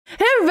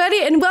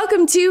everybody, and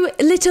welcome to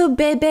Little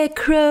Baby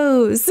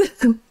Crows.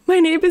 My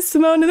name is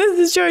Simone, and this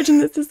is George, and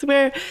this is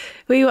where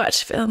we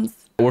watch films.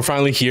 We're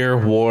finally here,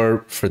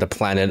 War for the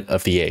Planet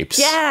of the Apes.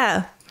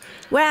 Yeah.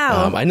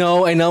 Wow. I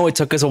know it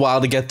took us a while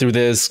to get through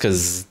this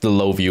because the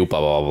low view, blah,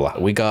 blah, blah.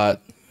 We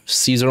got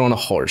Caesar on a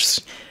horse.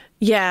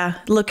 Yeah,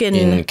 looking...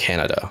 in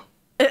Canada.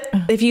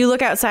 If you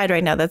look outside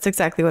right now, that's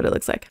exactly what it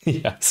looks like.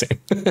 Yeah, same.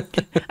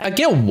 I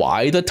get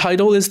why the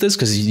title is this,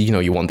 because, you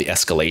know, you want the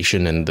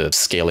escalation and the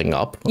scaling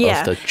up of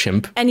the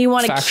chimp And you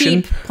want to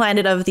keep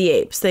Planet of the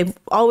Apes. They've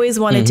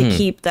always wanted to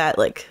keep that,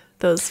 like,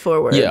 those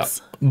 4 words. Yeah.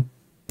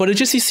 But it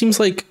just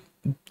seems like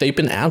they've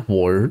been at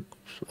war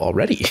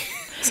already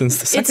since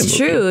the second movie. It's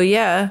true,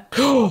 yeah.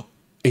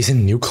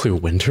 Isn't nuclear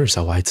winter? Is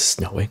that why it's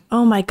snowing?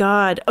 Oh my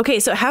god. Okay,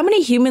 so how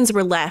many humans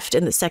were left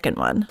in the second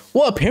one?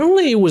 Well,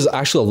 apparently it was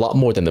actually a lot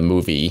more than the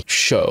movie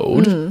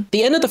showed.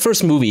 The end of the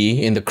first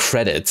movie, in the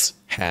credits,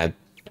 had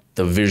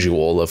the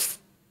visual of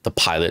the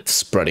pilot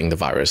spreading the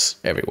virus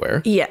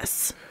everywhere.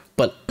 Yes.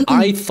 But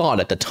I thought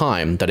at the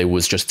time that it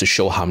was just to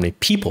show how many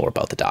people are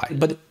about to die.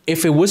 But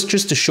if it was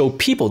just to show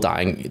people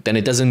dying, then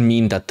it doesn't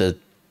mean that the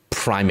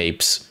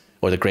primates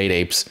or the great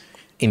apes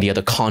in the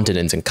other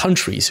continents and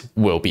countries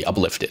will be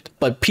uplifted.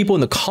 But people in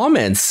the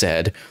comments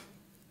said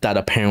that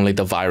apparently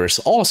the virus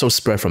also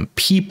spread from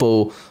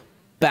people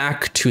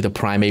back to the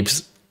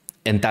primates,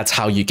 and that's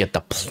how you get the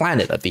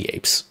Planet of the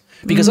Apes.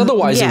 Because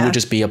otherwise it would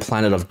just be a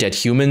planet of dead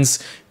humans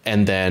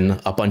and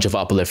then a bunch of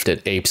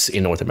uplifted apes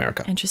in North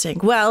America. Interesting.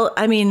 Well,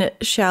 I mean,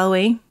 shall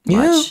we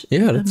watch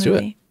Yeah, let's do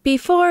it.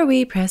 Before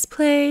we press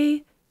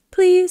play,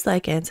 please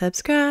like and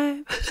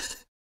subscribe.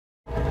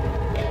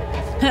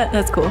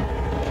 That's cool.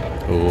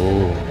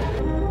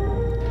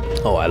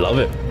 Oh, I love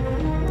it.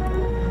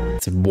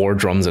 It's war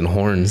drums and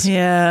horns.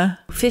 Yeah.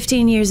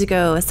 15 years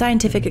ago, a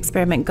scientific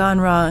experiment gone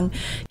wrong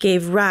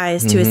gave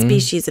rise to a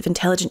species of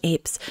intelligent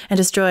apes and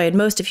destroyed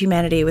most of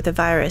humanity with a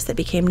virus that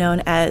became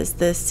known as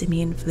the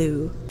simian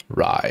flu.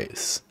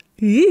 Rise.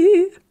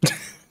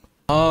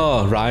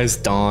 Oh, Rise,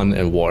 Dawn,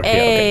 and War.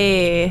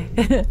 Hey,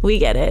 yeah, okay. We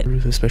get it.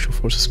 The Special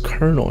Forces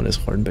Colonel and his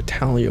Hardened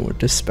Battalion were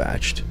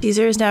dispatched.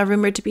 Caesar is now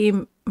rumored to be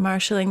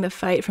marshalling the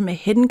fight from a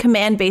hidden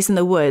command base in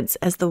the woods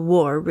as the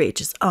war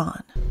rages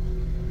on.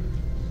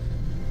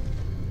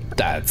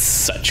 That's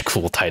such a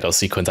cool title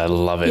sequence. I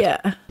love it.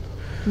 Yeah.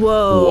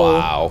 Whoa.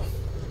 Wow.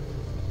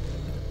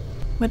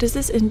 What is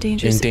this?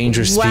 Endangered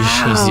species,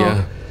 wow.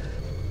 Yeah.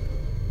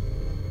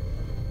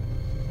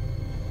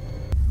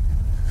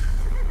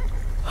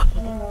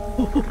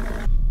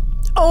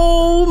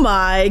 Oh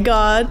my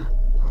god.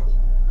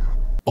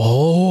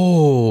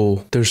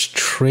 Oh, there's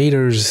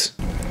traitors.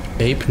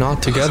 Ape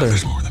not together.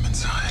 There's more of them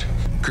inside.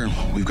 Colonel,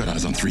 we've got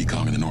eyes on 3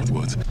 Kong in the North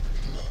Woods.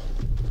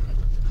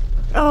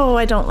 Oh,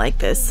 I don't like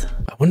this.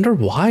 I wonder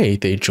why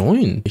they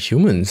joined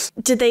humans.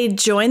 Did they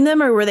join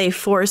them or were they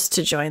forced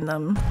to join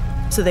them?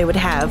 So they would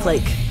have,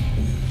 like,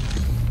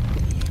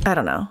 I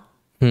don't know.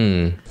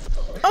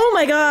 Oh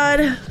my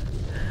god.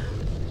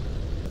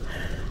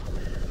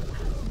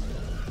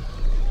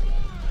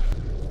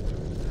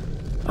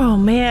 Oh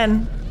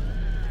man.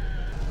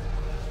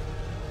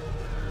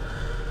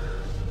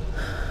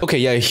 Okay,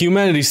 yeah,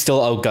 humanity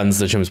still outguns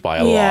the chimps by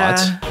a lot.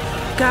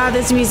 God,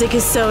 this music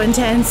is so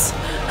intense.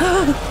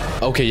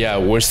 Okay, yeah,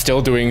 we're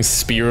still doing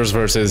spears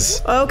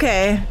versus...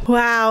 Okay,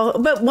 wow.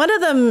 But one of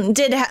them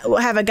did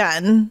have a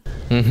gun.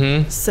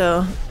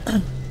 So...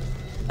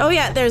 Oh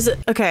yeah, there's...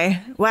 Okay,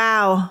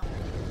 wow.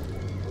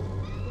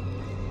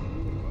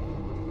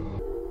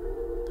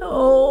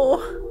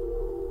 Oh...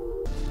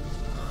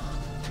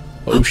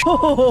 Oh, sh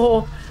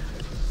Oh!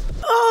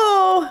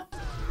 Oh!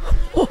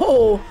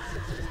 Oh!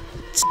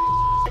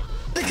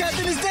 The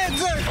captain is dead,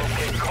 sir!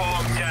 Okay,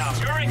 calm down.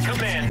 You're in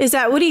command. Is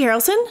that Woody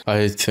Harrelson?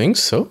 I think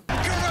so. I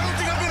don't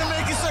think I'm gonna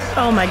make it, sir!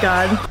 Oh my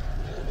god.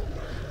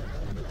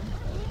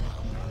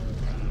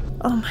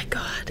 Oh my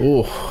god.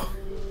 Oh.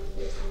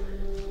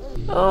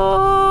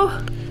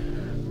 Oh.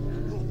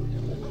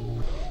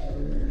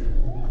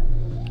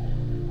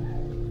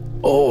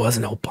 Oh, that's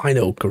an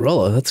albino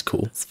gorilla. That's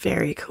cool. It's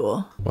very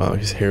cool. Wow,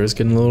 his hair is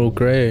getting a little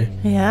gray.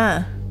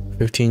 Yeah.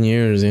 15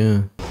 years,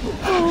 yeah.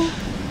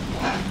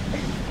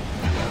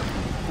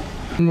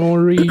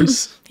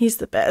 Maurice. He's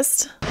the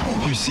best.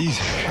 You're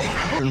Caesar.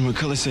 Colonel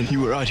McCullough said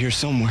you were out here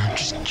somewhere.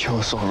 Just kill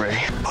us already.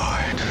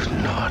 I did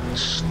not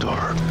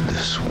start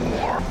this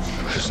war.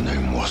 His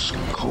name was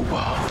Koba.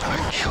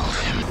 I killed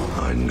him.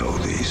 I know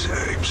these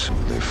apes.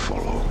 They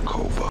follow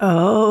Koba.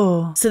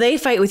 Oh. So they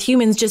fight with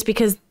humans just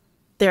because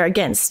they're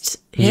against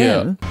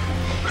him. Yeah.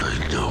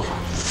 I don't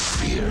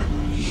fear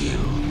you.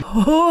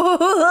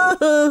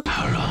 Oh.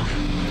 How long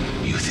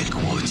you think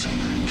Woods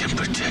can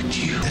protect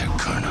you? Their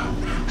colonel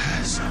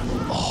has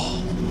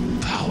all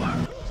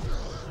power.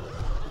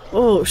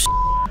 Oh,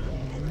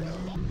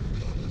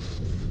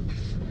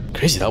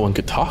 Crazy, that one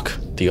could talk.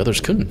 The others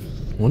couldn't.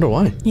 Wonder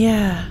why.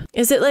 yeah.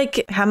 Is it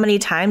like how many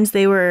times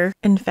they were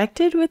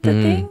infected with the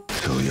thing?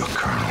 Kill your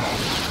colonel.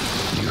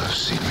 You have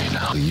seen me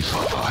now. Leave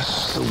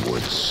us, the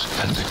woods,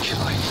 and the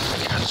killing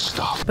can't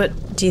stop.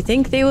 But do you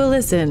think they will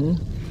listen?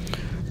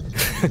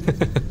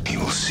 He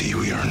will see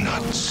we are are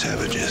not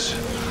savages.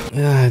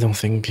 I don't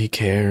think he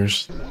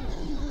cares.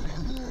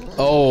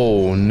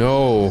 Oh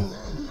no.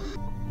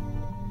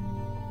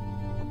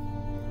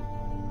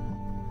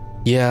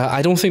 Yeah,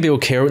 I don't think they will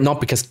care,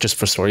 not because just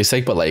for story's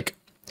sake, but like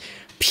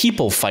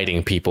people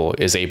fighting people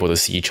is able to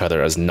see each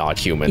other as not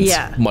humans.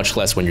 Yeah. Much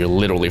less when you're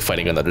literally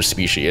fighting another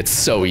species. It's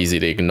so easy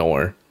to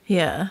ignore.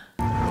 Yeah.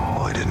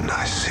 Why didn't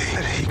I see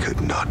that he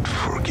could not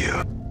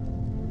forgive?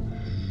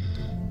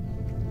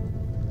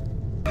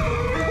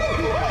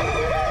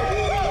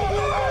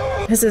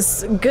 Is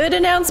this good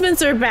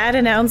announcements or bad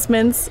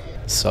announcements?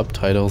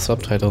 Subtitles,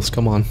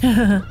 come on.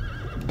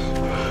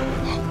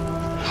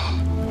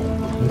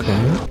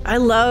 Okay. I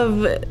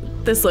love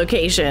this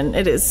location.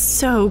 It is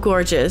so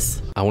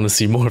gorgeous. I want to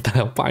see more of that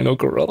albino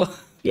gorilla.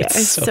 Yeah,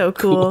 it's so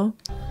cool.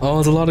 Oh,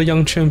 there's a lot of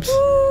young chimps.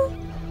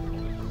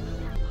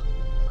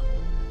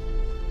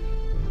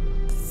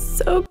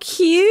 So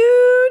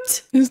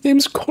cute. His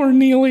name's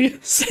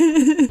Cornelius.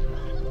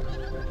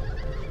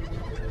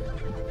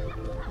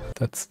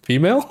 That's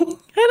female?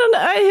 I don't know.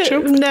 I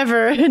Chimp?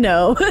 never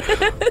know.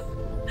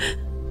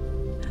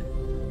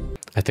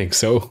 I think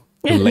so.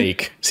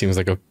 Lake seems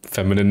like a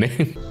feminine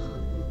name.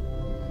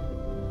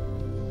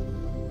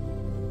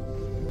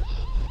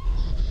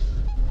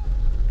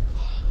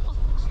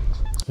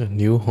 A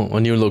new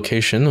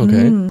location,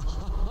 okay.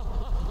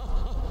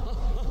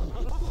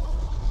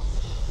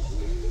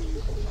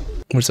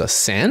 What's that,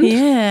 sand?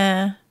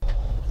 Yeah.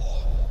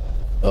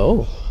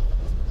 Oh.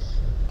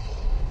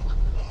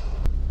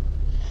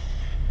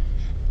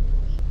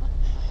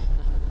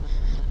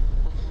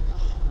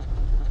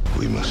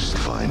 We must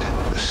find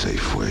a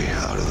safe way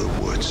out of the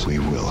woods. We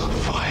will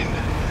find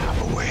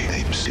a way,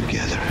 apes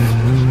together.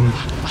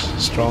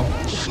 Strong.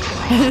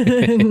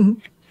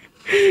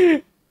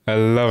 I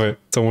love it.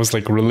 It's almost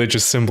like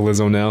religious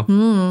symbolism now.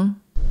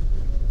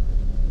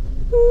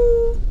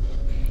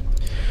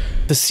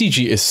 The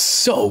CG is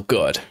so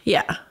good.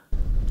 Yeah.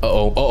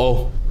 Oh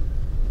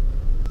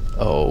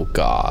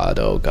god,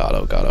 oh god,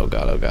 oh god, oh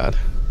god, oh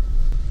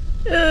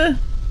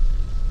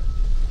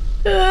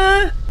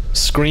god.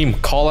 Scream,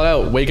 call it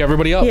out, wake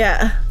everybody up.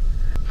 Yeah.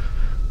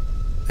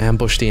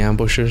 Ambush the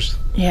ambushers.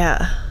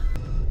 Yeah.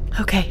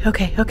 Okay.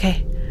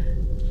 Okay.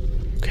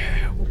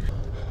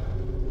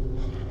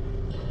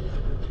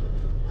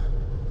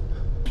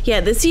 Yeah,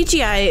 the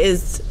CGI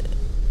is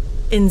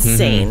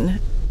insane.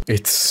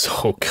 It's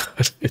so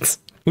good.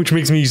 Which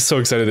makes me so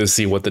excited to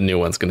see what the new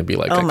one's going to be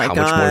like. Oh Like my how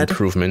much more God.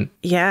 improvement.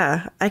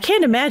 Yeah, I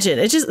can't imagine.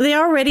 It just, they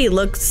already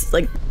looks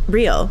like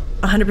real,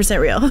 100%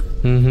 real.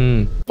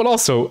 But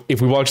also, if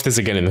we watch this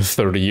again in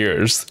 30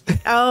 years,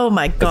 Oh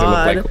my does it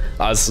God. look like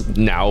us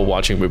now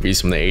watching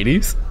movies from the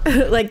 80s?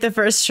 Like the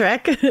first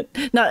Shrek,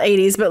 not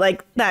 80s, but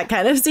like that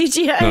kind of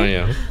CGI. Oh,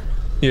 yeah.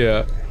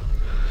 Yeah.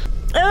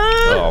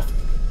 Ah!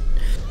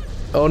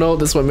 Oh no,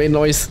 this one made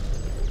noise.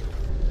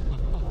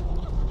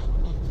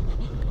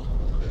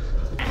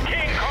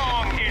 King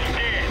Kong is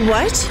dead.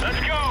 What?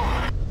 Let's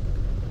go.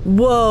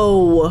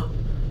 Whoa.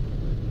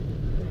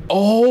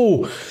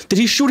 Oh, did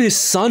he shoot his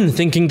son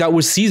thinking that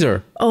was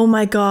Caesar? Oh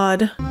my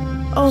God.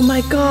 Oh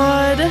my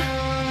God.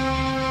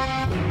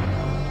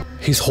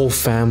 His whole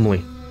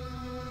family.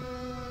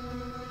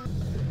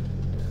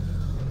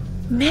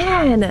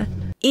 Man.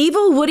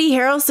 Evil Woody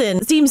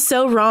Harrelson seems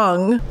so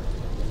wrong.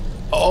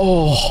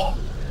 Oh.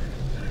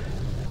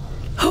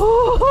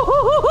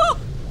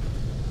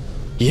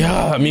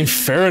 Yeah, I mean,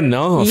 fair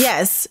enough.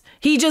 Yes.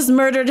 He just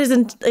murdered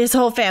his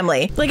whole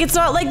family. Like, it's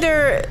not like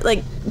they're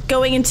like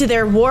going into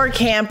their war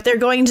camp. They're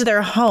going to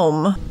their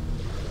home.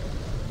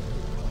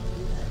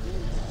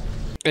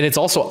 And it's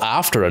also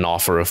after an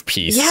offer of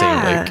peace, saying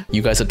Yeah. like,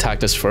 you guys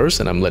attacked us first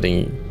and I'm letting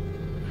you.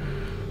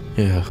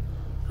 Yeah.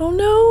 Oh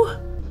no.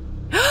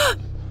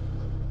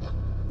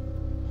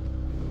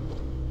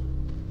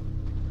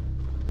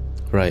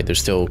 Right, they're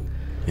still,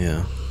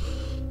 yeah.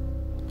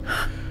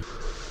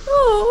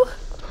 Oh.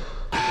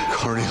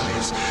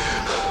 Cornelius,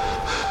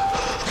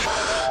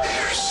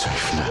 you're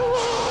safe now.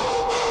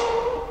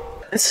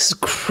 This is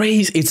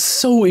crazy. It's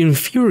so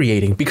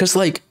infuriating because,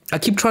 like, I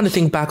keep trying to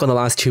think back on the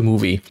last two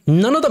movies.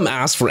 None of them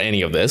asked for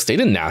any of this. They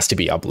didn't ask to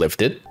be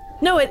uplifted.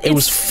 No, It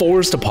was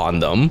forced upon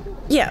them.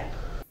 Yeah.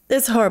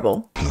 It's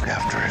horrible. Look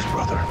after his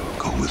brother.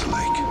 Go with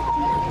Lake.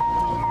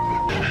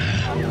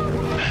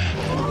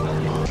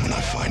 When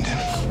I find him,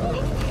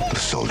 the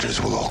soldiers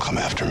will all come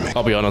after me.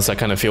 I'll be honest, I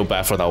kind of feel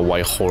bad for that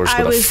white horse I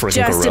with a was freaking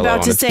just gorilla about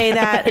on to its say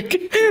back.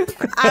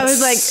 that. I was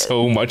like,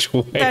 so much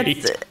weight.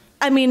 that's,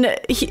 I mean,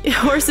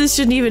 horses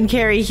shouldn't even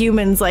carry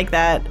humans like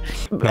that.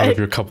 Not if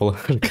you're a couple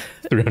of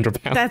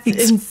 300 pounds. That's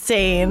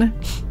insane.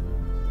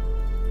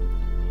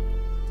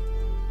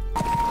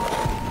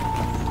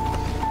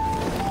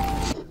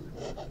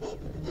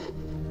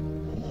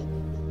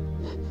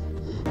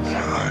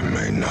 I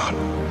may not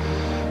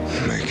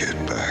make it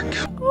back.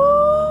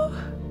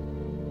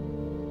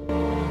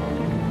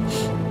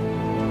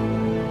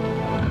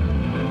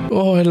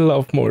 Oh, I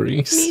love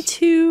Maurice. Me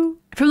too.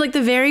 From like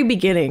the very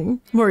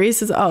beginning, Maurice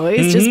has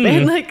always just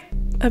been like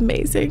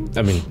amazing.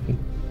 I mean,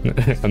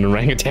 An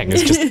orangutan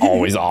is just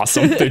always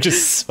awesome. They're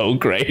just so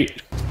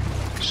great.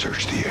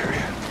 Search the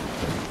area.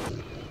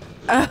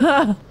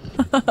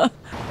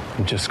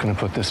 I'm just gonna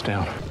put this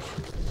down.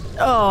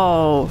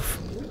 Oh.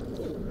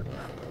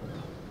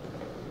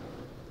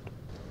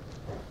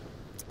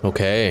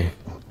 Okay.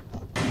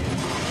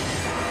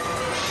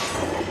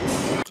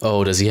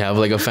 Oh, does he have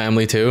like a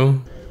family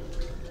too?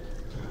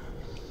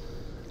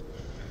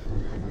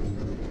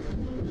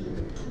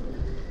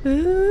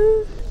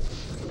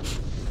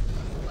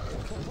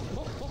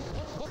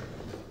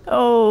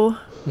 Oh.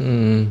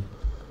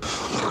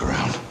 Look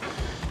around.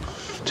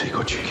 Take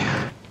what you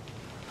can.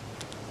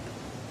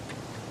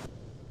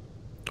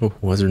 Oh,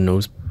 was her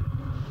nose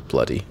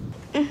bloody?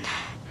 I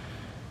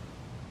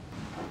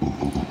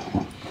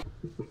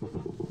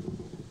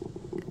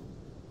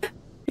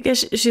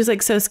guess she's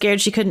like so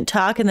scared she couldn't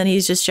talk, and then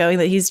he's just showing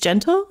that he's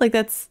gentle. Like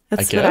that's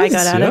what I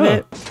got out of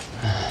it.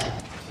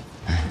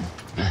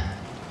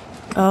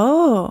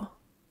 Oh.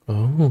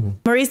 Oh.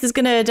 Maurice is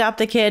gonna adopt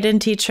the kid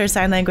and teach her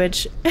sign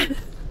language.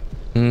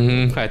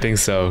 I think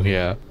so,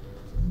 yeah.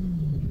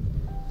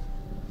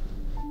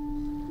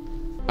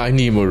 I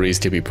need Maurice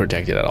to be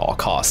protected at all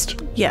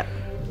cost. Yeah.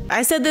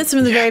 I said this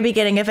from the very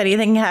beginning. If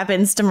anything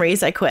happens to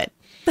Maurice, I quit.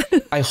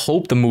 I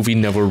hope the movie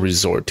never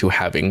resort to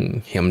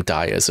having him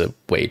die as a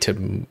way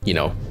to, you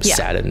know,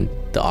 sadden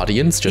the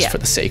audience just for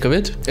the sake of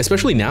it.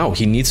 Especially now,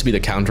 he needs to be the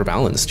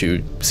counterbalance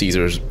to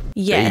Caesar's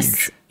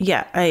rage.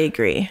 Yeah, I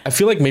agree. I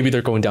feel like maybe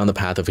they're going down the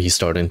path of he's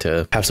starting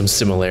to have some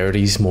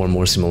similarities, more and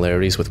more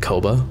similarities with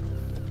Koba.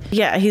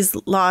 Yeah, he's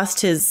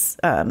lost his...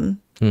 And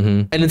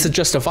it's a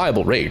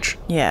justifiable rage.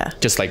 Yeah.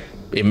 Just like,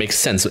 it makes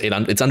sense.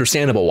 It's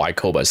understandable why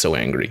Koba is so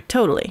angry.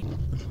 Totally.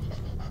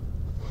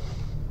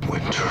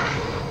 Winter.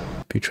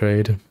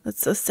 Betrayed. That's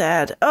so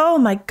sad. Oh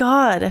my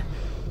god.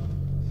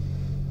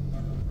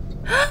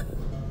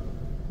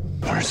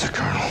 Where's the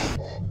colonel?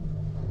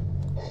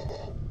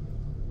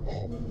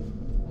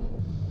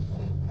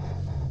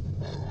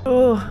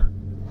 Oh.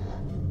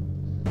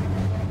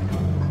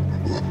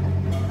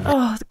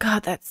 Oh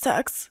god, that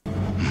sucks.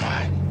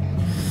 My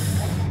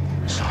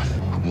son,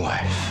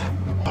 wife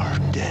are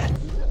dead.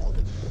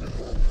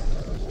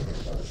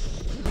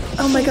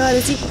 Oh my god,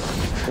 is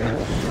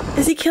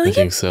he killing I him?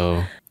 think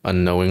so.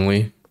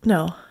 Unknowingly.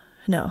 No.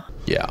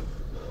 Yeah.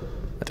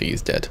 I think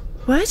he's dead.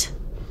 What?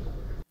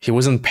 He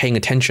wasn't paying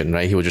attention,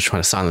 right? He was just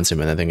trying to silence him,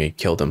 and I think he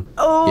killed him.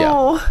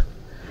 Oh.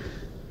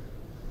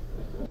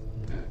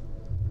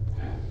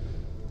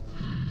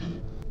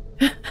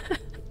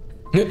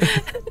 Yeah.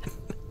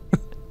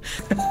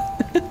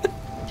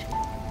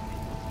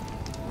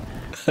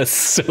 That's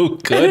so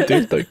good,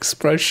 dude. The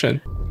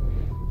expression.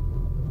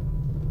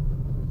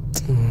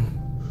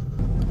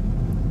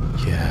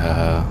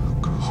 Yeah.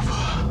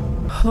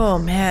 Oh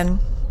man.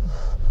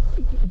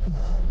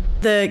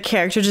 The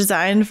character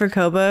design for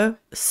Koba,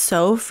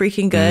 so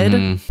freaking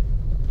good.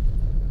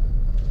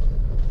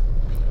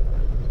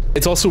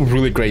 It's also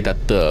really great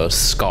that the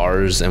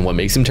scars and what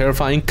makes him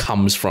terrifying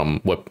comes from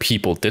what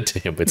people did to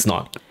him. It's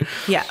not.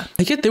 Yeah.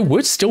 I get there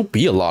would still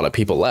be a lot of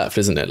people left,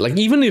 isn't it? Like,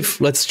 even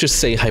if, let's just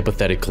say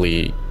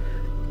hypothetically,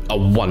 a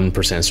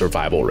 1%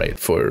 survival rate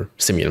for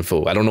Simian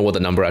Fu. I don't know what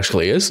the number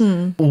actually is.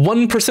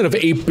 1% of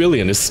 8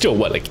 billion is still,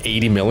 what, like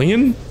 80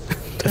 million?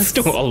 That's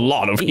still a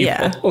lot of people.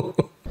 Yeah.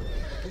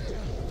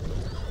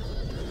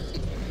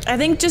 I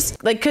think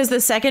just like because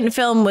the second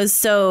film was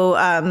so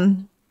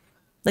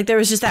like there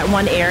was just that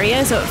one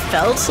area, so it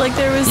felt like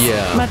there was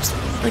much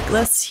like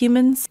less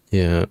humans.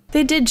 Yeah.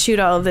 They did shoot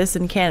all of this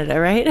in Canada,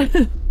 right?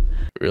 It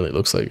really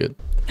looks like it.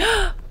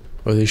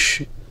 Are they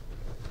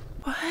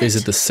What? Is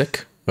it the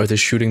sick? Are they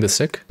shooting the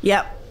sick?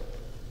 Yep.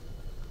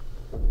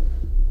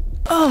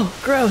 Oh,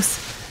 gross.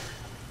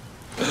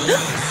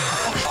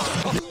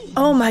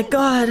 Oh my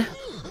god.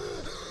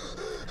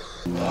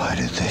 Why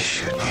did they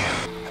shoot you?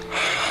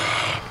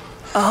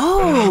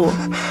 Oh.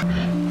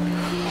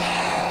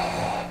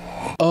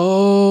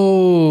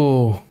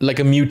 Oh, like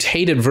a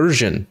mutated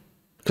version.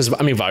 Because,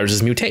 I mean,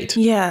 viruses mutate.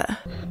 Yeah.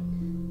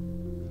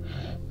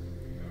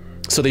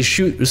 So they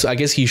shoot, so I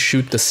guess he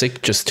shoot the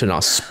sick just to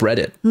not spread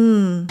it.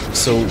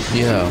 So,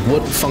 yeah,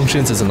 what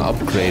functions as an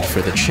upgrade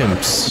for the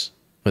chimps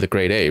or the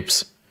great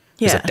apes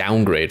is a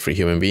downgrade for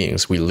human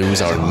beings. We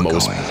lose our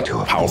most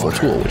powerful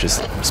tool, which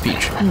is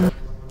speech.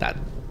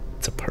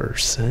 That's a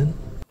person.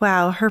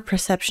 Wow, her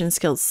perception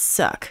skills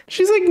suck.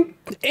 She's like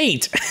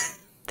 8.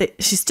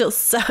 She still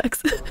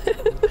sucks.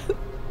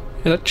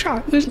 And a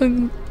child is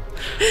like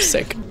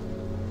sick.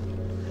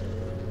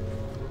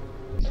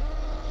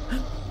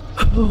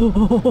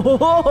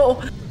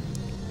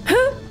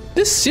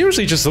 This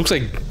seriously just looks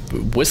like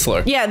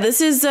Whistler. Yeah,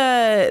 this is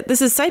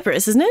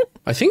Cyprus, isn't it?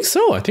 I think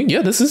so. I think,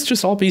 yeah, this is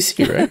just all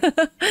BC, right?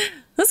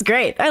 That's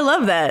great. I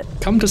love that.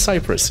 Come to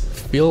Cyprus.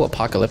 Feel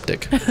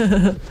apocalyptic.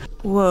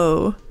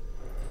 Whoa.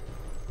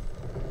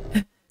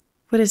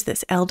 What is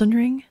this, Elden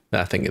Ring?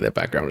 That thing in the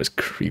background is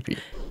creepy.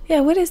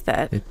 Yeah, what is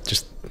that? It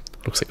just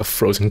looks like a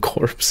frozen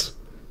corpse.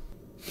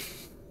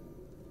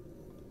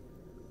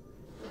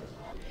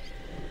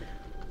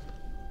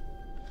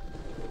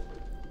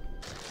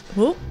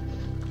 Whoa.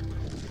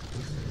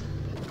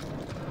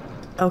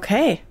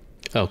 Okay.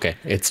 Okay,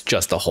 it's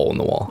just a hole in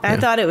the wall. I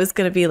thought it was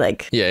going to be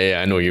like... Yeah,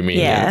 I know what you mean.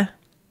 Yeah.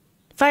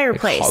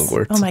 Fireplace. Like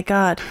Hogwarts. Oh my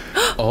god.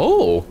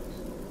 Oh.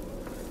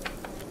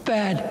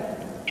 Bad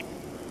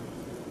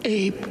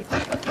ape.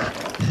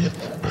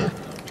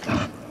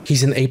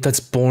 He's an ape that's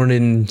born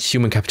in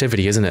human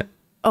captivity, isn't it?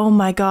 Oh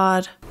my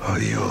god. Are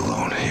you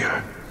alone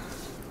here?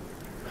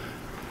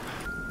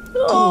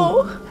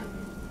 Oh.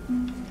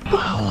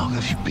 How long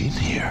have you been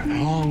here?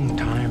 Long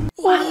time.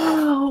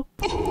 Wow.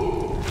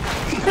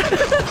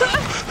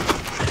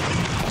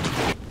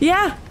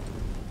 Yeah.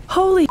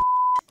 Holy.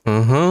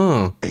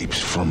 Apes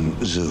from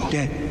zoo.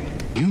 Dead.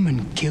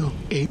 Human kill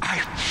ape.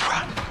 I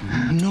run.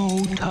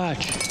 No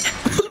touch.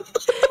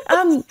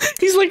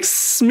 He's like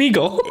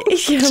Smeagol.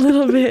 Yeah, a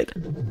little bit.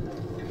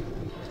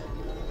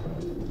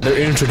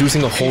 They're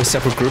introducing a whole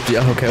separate group.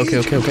 Yeah, okay.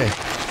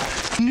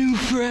 New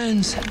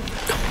friends.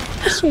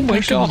 Oh my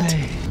god.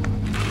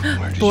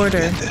 Where did Border.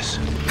 you get this?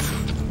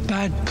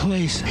 Bad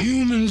place.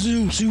 Human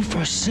zoo. Zoo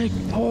for sick.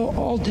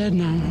 All dead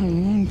now. A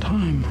long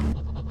time.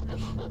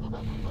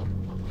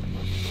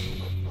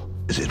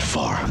 Is it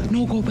far?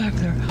 No, go back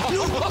there.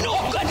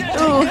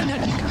 No,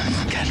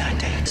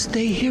 cannot.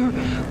 Stay here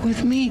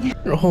with me.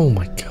 Oh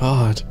my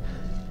god.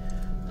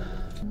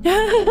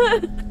 I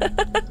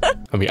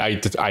mean,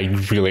 I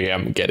really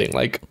am getting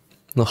like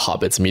the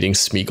hobbits meeting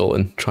Smeagol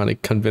and trying to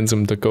convince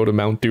him to go to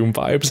Mount Doom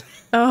vibes.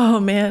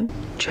 Oh man.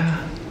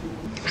 Cha.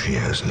 She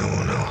has no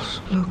one else.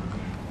 Look.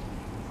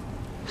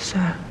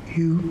 Sir,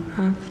 you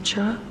have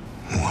Cha?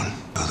 One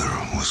other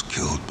was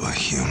killed by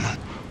human.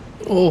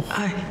 Oh.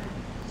 I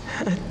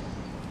had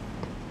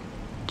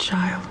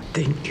child.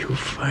 Think you'll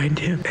find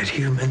him at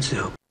Human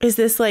Zoo. Is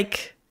this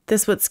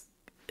what's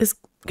is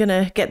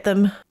gonna get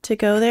them to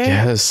go there?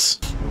 Yes.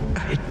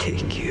 I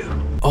take you.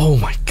 Oh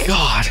my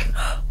god.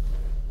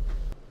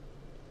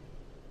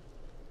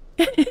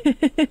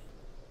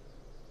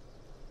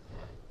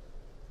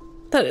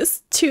 That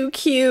is too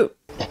cute.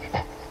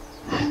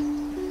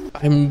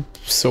 I'm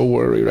so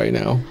worried right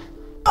now.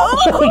 Oh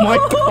my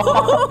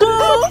god.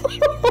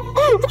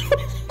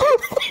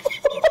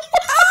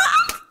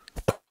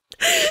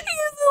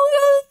 He's a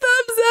little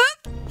thumbs up.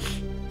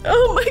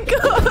 Oh my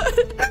god.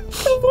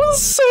 That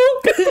was so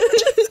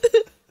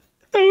good.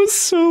 That was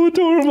so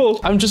adorable.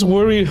 I'm just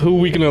worried who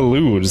we're gonna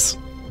lose.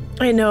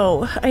 I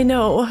know.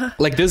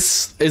 Like,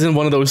 this isn't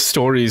one of those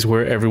stories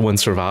where everyone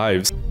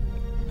survives.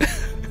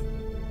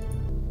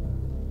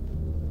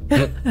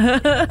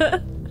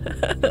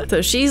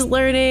 So she's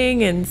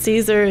learning and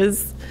Caesar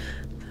is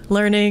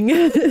learning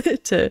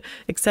to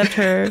accept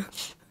her.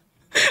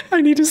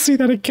 I need to see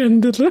that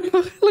again. Look at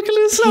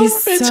this He's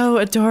outfit. so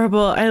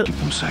adorable. I'm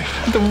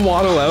safe. The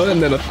waddle out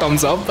and then a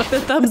thumbs up.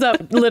 The thumbs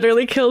up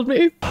literally killed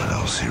me.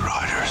 Elsie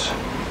Riders.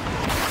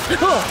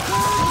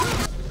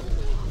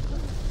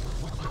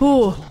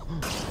 Ooh.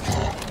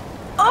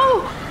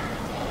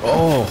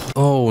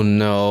 Oh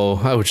no.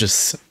 I would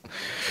just...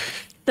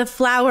 The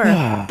flower.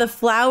 The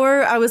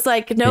flower. I was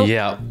like, nope.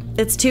 Yeah.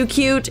 It's too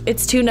cute.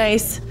 It's too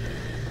nice.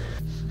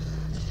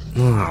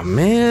 Oh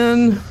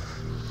man.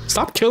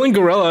 Stop killing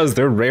gorillas.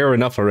 They're rare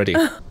enough already.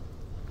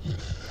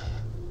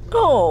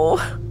 Oh.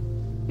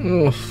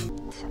 Ugh.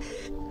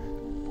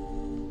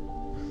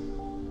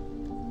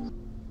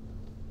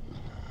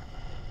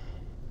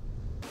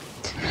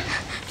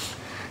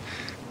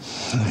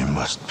 You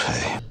must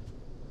pay.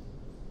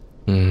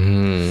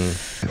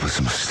 It was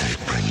a mistake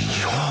bringing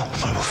you home.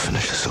 I will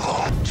finish this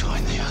alone.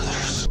 Join the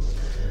others.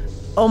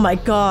 Oh my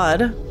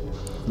god.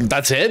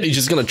 That's it? You're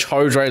just gonna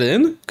charge right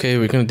in? Okay,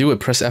 we're gonna do it.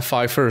 Press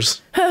F5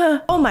 first.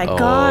 Oh my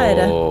god.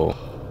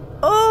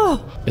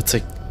 Oh. It's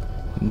like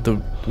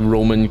the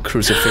Roman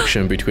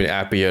crucifixion between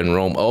Appia and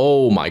Rome.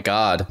 Oh my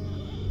god.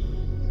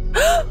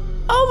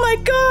 Oh my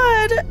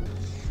god.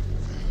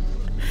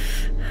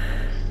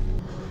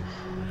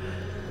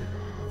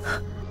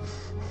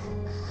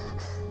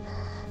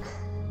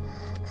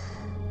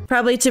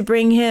 Probably to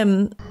bring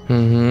him.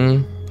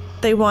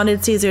 They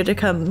wanted Caesar to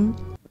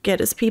come get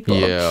his people.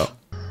 Yeah.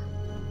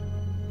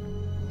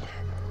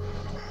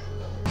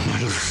 My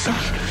little son,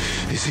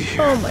 is he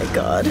here? Oh my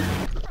god.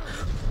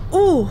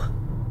 Ooh.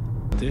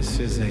 This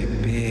is a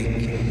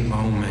big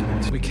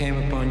moment. We came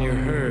upon your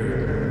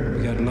herd.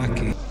 We got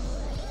lucky.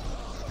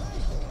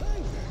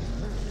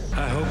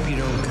 I hope you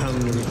don't come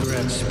to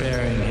regret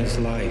sparing his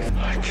life.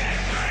 I came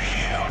for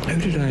you. Who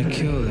did I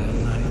kill that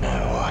night?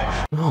 My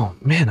wife. Oh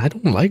man, I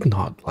don't like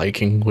not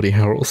liking Woody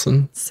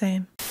Harrelson.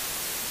 Same.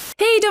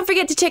 Hey, don't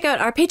forget to check out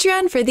our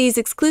Patreon for these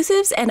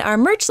exclusives, and our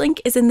merch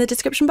link is in the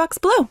description box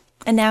below.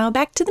 And now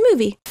back to the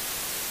movie.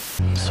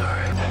 I'm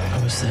sorry.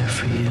 I was there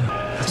for you.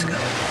 Let's go.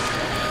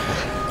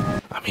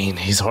 I mean,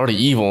 he's already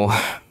evil,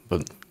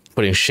 but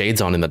putting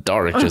shades on in the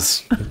dark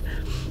just...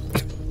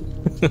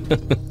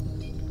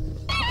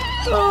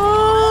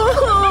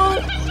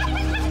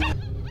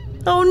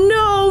 Oh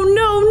no.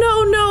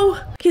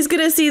 He's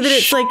gonna see that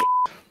it's like...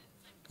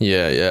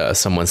 Yeah,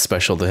 someone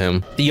special to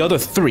him. The other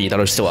three that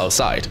are still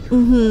outside.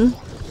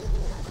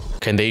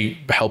 Can they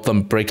help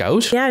them break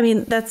out? Yeah, I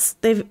mean,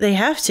 they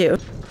have to.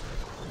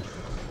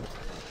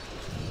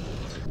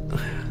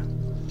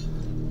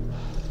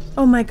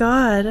 Oh my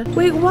god.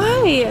 Wait,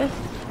 why?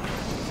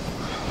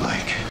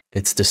 Like,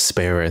 It's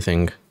despair, I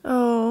think.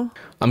 Oh.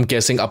 I'm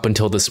guessing up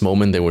until this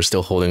moment, they were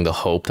still holding the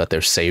hope that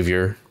their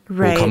savior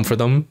Right. will come for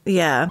them.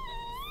 Yeah.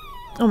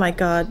 Oh my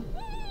god.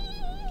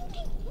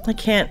 I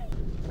can't.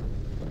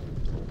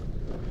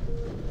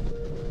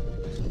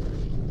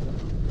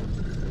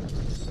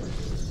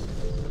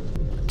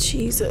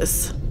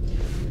 Jesus.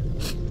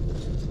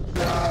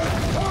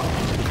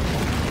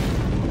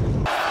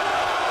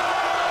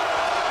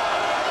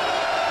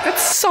 At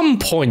some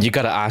point, you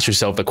gotta ask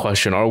yourself the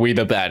question, are we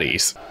the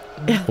baddies?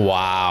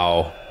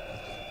 Wow.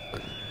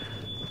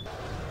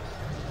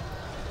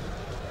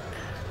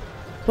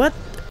 What?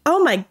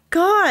 Oh my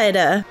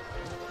god.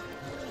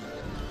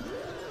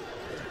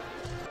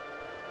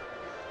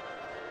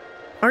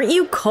 Aren't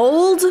you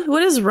cold?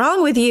 What is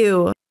wrong with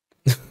you?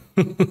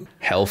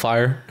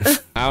 Hellfire?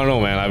 I don't know,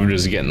 man. I'm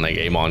just getting like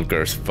Amon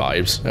Girth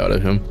vibes out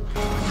of him.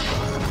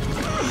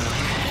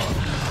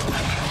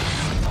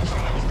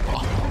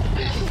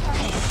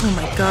 Oh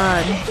my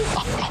god.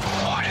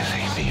 why do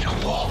they need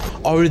a wall?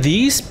 Are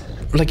these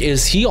like?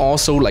 Is he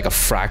also like a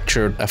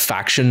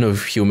faction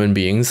of human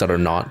beings that are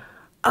not?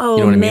 Oh, You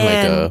know what I mean?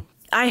 man. Like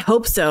I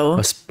hope so.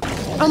 a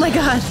Oh my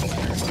god.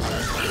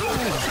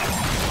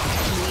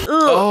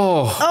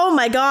 oh, Oh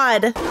my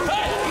god.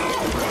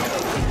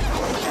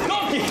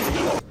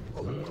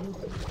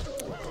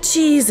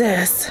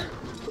 Jesus.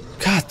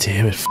 god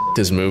damn it! F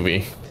this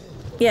movie.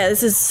 Yeah,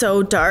 this is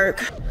so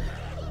dark.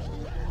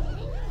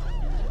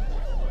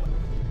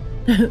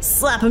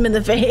 Slap him in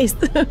the face.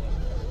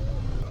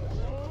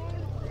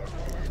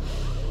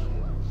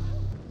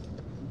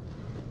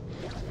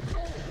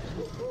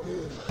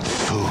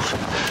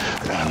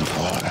 Food and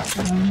water.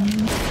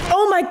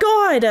 Oh my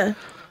god.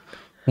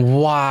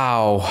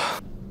 Wow.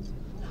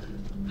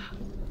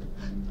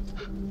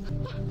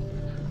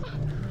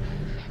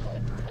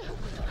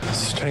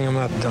 String him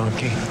up,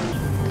 donkey.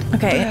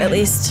 Okay, at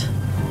least.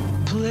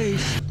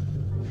 Please.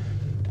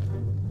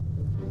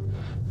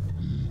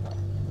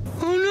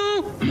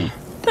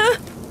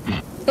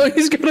 Oh,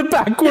 he's got it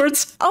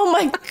backwards. Oh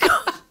my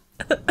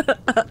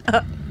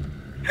god.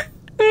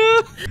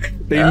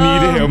 They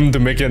need him to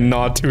make it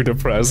not too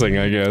depressing,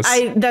 I guess.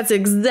 That's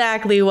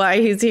exactly why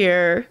he's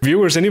here.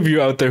 Viewers, any of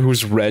you out there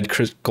who's read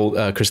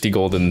Christy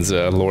Golden's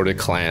Lord of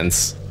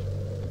Clans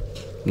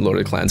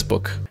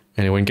book?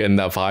 Anyone getting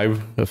that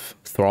vibe of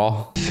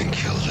Thrall? Think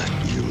he'll let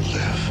you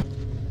live.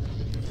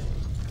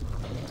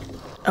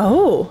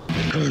 Oh.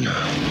 Gonna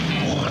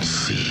want to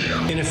see you.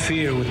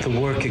 Interfere with the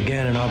work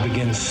again and I'll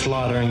begin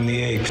slaughtering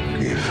the apes.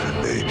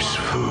 Give apes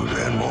food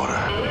and water.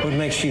 What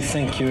makes you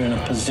think you're in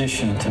a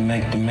position to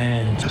make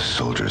demands? The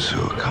soldiers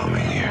who are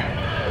coming here,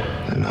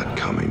 they're not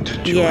coming to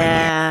join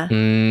Yeah.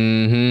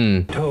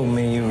 Mm-hmm. Told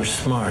me you were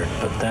smart,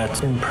 but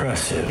that's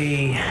impressive.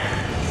 They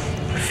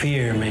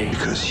fear me. you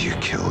because you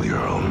kill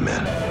your own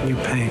men. You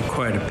paint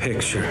quite a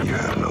picture. You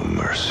have no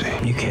mercy.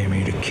 You came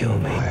here to kill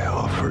me. I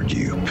offered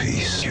you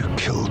peace. You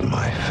killed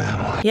my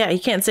family. Yeah, you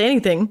can't say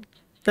anything.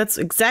 That's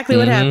exactly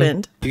what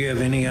happened. Do you have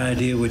any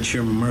idea what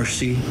your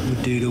mercy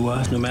would do to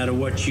us? No matter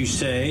what you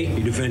say,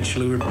 you'd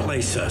eventually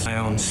replace us. My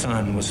own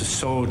son was a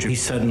soldier. He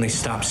suddenly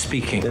stopped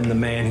speaking. Then the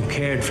man who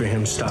cared for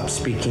him stopped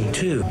speaking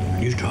too.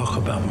 You talk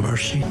about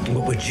mercy?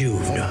 What would you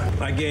have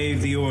done? I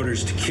gave the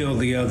orders to kill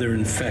the other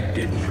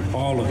infected.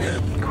 All of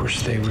them. Of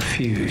course, they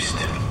refused.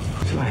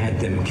 So I had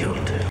them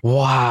killed too.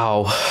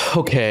 Wow.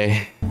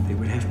 Okay. They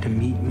would have to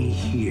meet me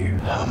here.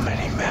 How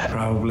many men?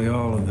 Probably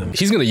all of them.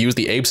 He's gonna use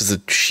the apes as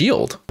a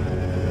shield.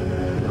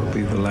 We'll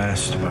be the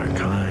last of our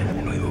kind,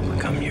 and we will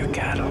become your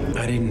cattle.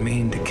 I didn't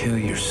mean to kill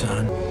your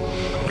son.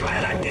 I'm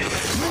glad I did.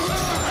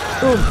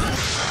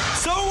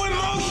 So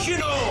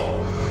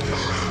emotional!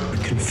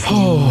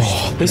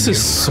 Oh, this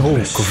is so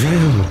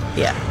grim.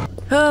 Yeah.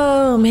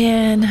 Oh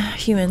man,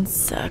 humans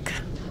suck.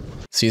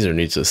 Caesar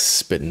needs to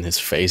spit in his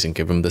face and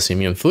give him the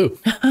simian flu.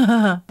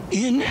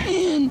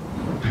 In.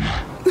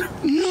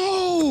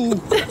 No!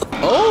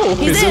 Oh,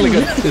 He's is it like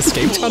in. an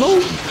escape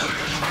tunnel?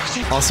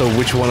 Also,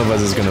 which one of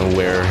us is gonna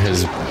wear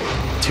his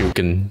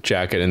toucan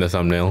jacket in the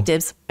thumbnail?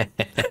 Dibs.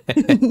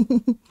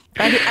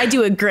 I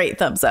do a great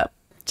thumbs up.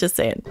 Just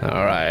saying.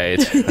 All right,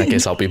 I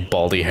guess I'll be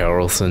Baldy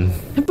Harrelson.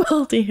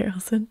 Baldy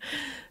Harrelson.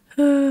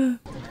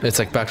 It's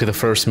like back to the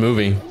first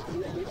movie.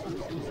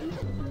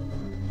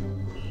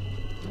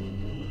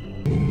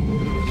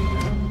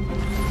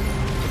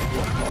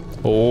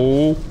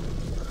 Oh.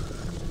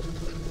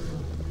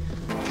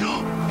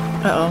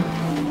 Uh-oh.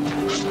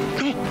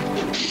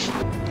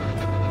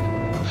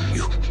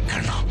 You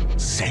cannot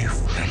save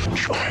them.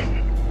 Join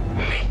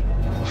me.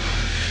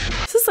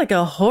 This is like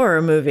a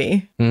horror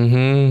movie.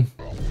 Mm-hmm.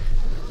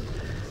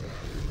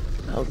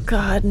 Oh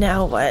god,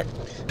 now what?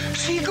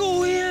 She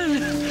go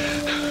in.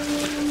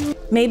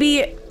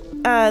 Maybe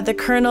the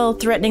colonel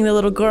threatening the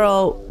little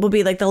girl will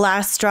be like the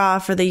last straw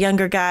for the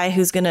younger guy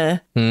who's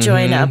gonna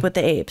join up with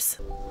the apes.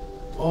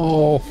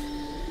 Oh.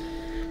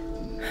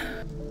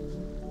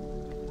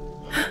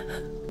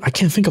 I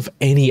can't think of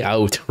any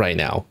out right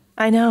now.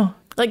 I know.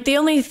 Like the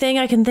only thing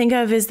I can think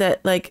of is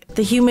that like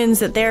the humans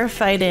that they're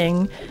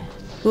fighting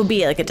will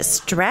be like a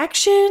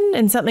distraction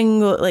and something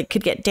will, like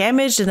could get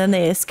damaged and then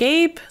they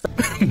escape.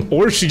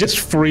 Or she just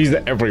frees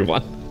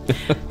everyone.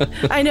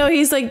 I know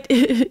he's like,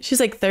 she's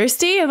like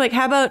thirsty. I'm like,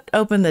 how about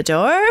open the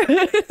door?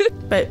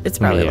 But it's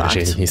probably locked.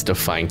 She needs to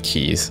find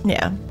keys.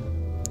 Yeah.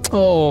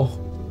 Oh.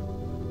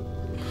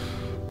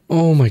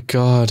 Oh my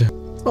god.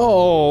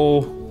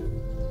 Oh.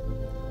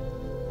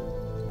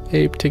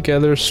 Ape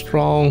together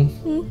strong.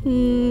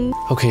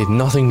 Okay,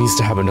 nothing needs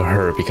to happen to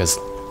her because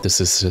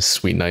this is a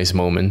sweet, nice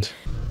moment.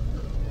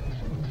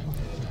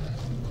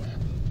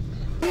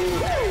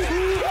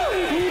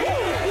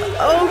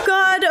 Oh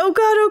god, oh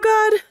god, oh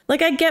god.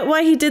 Like, I get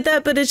why he did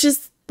that, but it's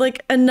just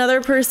like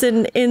another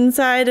person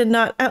inside and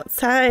not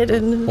outside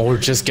and... Or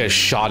just get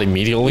shot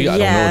immediately. I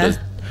don't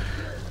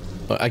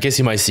know. I guess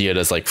you might see it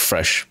as like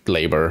fresh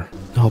labor.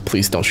 Oh,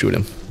 please don't shoot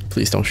him.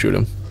 Please don't shoot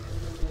him.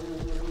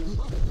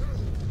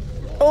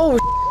 Oh,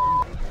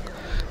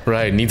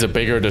 right, needs a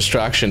bigger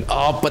distraction.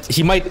 Oh, but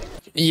he might...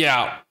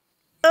 Yeah.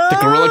 The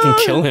gorilla can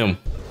kill him.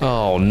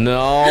 Oh,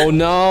 no,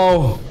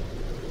 no.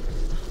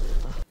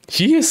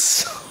 He is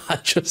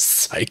such a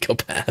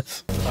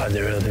psychopath. Are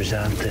there others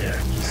out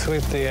there?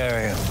 Sweep the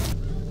area.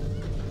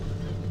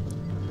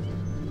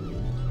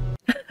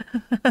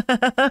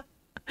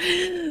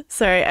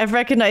 sorry, I've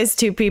recognized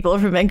 2 people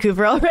from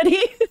Vancouver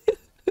already.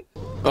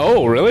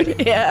 Oh, really?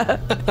 Yeah.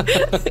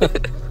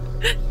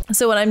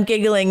 So when I'm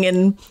giggling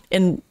in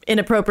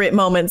inappropriate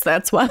moments,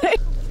 that's why.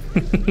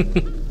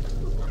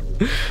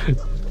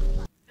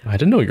 I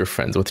didn't know you're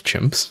friends with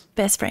chimps.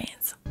 Best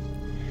friends.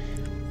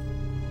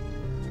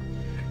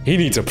 He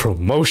needs a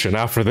promotion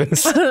after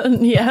this.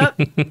 Yeah.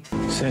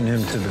 Send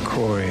him to the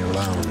quarry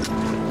alone.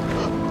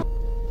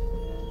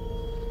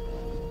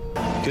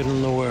 Get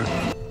him to work.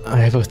 I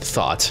have a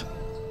thought.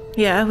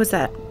 Yeah, what's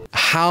that?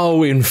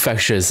 How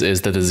infectious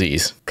is the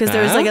disease? Because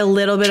there was like a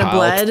little bit of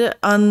blood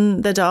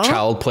on the doll.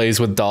 Child plays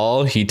with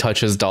doll. He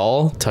touches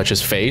doll.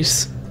 Touches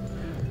face.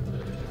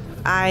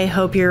 I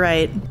hope you're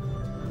right.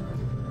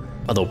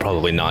 Although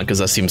probably not, because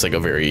that seems like a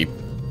very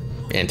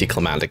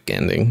anticlimactic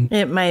ending.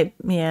 It might,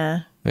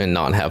 yeah. And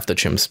not have the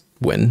chimps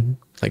win.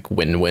 Like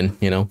win-win,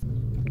 you know?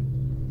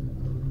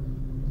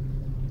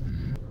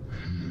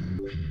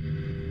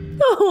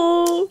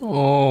 Oh.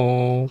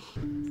 Oh.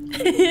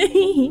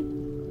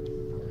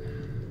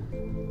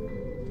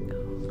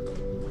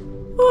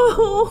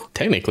 Oh.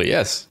 Technically,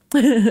 yes.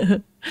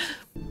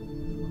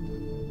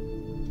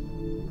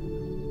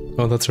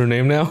 Oh, that's her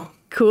name now?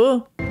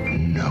 Cool.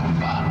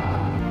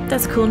 Nova.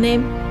 That's a cool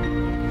name.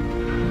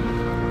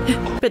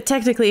 But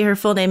technically her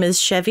full name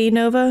is Chevy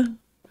Nova.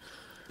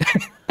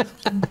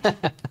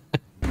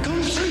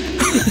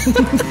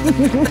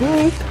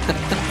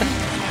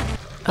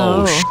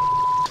 Oh,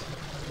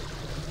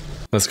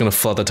 that's gonna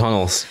flood the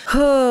tunnels.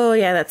 Oh,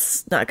 yeah,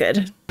 that's not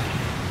good.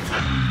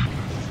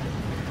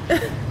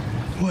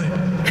 What?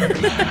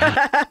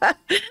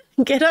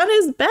 Get on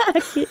his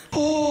back.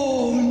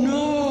 Oh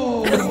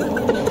no!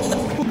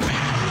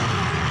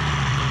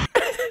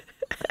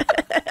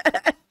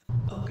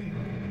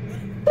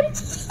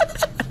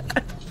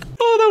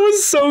 Oh, that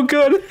was so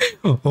good.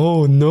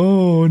 Oh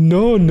no,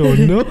 no, no,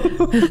 no.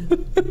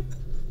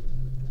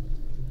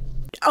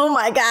 Oh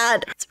my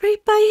god. It's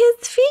right by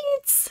his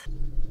feet.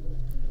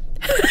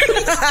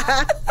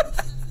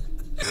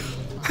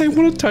 I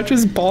want to touch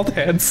his bald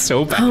head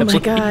so badly. Oh my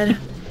god.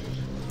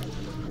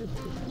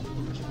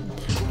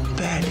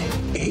 Bad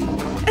ape.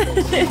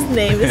 His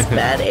name is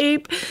Bad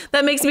Ape.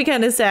 That makes me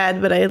kind of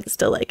sad, but I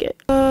still like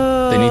it.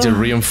 They need to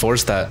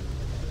reinforce that.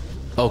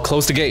 Oh,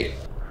 close the gate.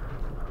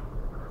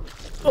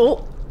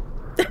 Oh.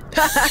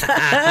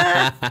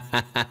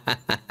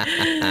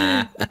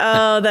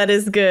 Oh, that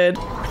is good.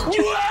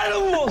 You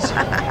animals!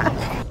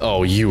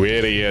 Oh, you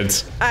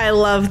idiot. I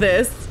love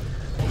this.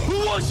 Who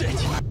was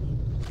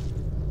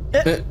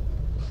it?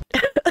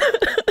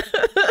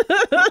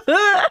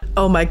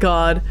 Oh my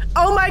god.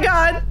 Oh my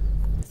god.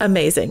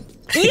 Amazing.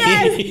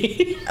 Yes!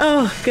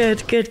 Oh,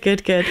 good, good,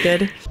 good, good,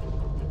 good.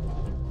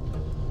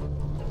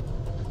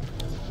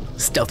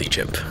 Stealthy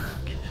chimp.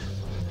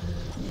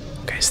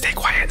 Okay, stay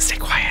quiet, stay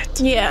quiet.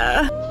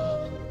 Yeah.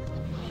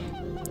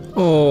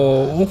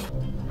 Oh.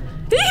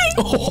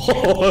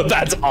 Oh,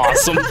 that's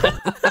awesome.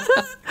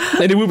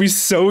 And it would be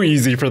so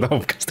easy for them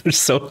because they're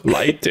so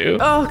light too.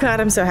 Oh god,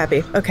 I'm so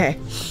happy. Okay.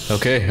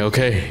 Okay,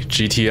 okay.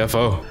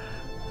 GTFO.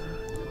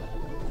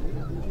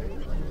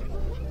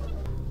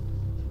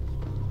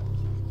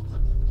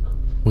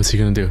 What's he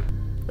gonna do?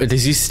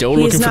 Is he still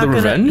looking for the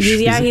revenge?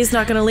 He's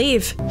not gonna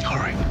leave.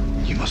 Hurry,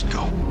 you must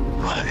go.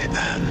 I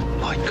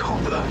am like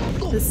Cobra.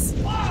 This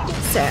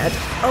sad.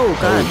 Oh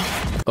god.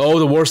 Oh,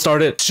 the war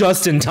started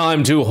just in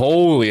time too.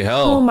 Holy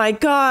hell. Oh my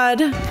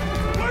god. Where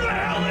the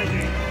hell is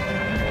he?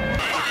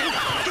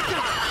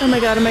 Oh my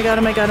god, oh my god,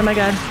 oh my god, oh my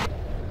god.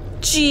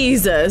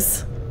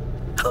 Jesus.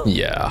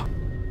 Yeah.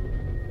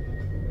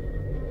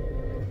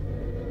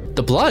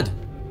 The blood.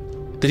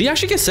 Did he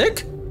actually get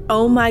sick?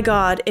 Oh my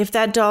god. If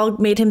that dog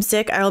made him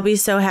sick, I'll be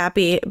so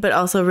happy, but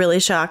also really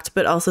shocked,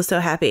 but also so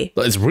happy.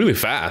 It's really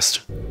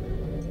fast.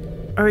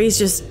 Or he's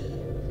just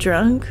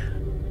drunk.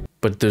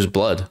 But there's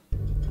blood.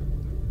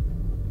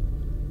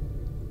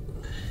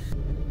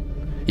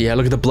 Yeah,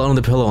 look at the blood on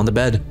the pillow on the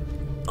bed.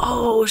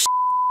 Oh,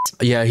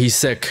 Yeah, he's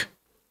sick.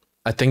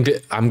 I think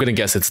that I'm gonna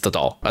guess it's the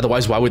doll.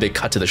 Otherwise, why would they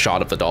cut to the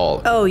shot of the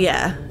doll oh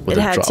yeah. with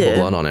a drop of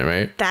blood on it,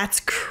 right? That's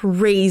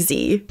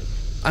crazy.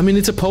 I mean,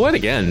 it's a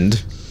poetic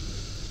end.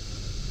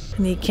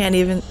 And he can't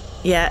even,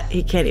 yeah,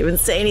 he can't even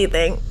say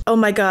anything. Oh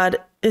my God.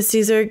 Is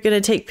Caesar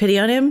gonna take pity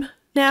on him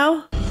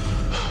now?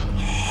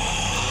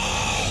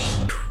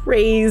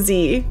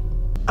 Crazy.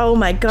 Oh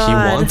my God. He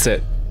wants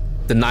it.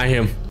 Deny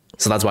him.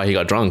 So that's why he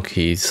got drunk.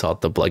 He saw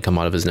the blood come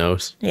out of his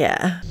nose.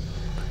 Yeah.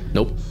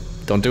 Nope.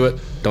 Don't do it.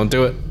 Don't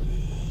do it.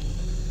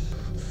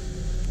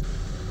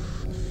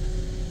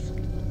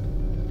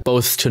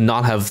 Both to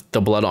not have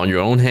the blood on your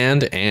own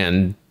hand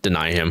and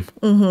deny him.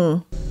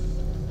 Mm-hmm.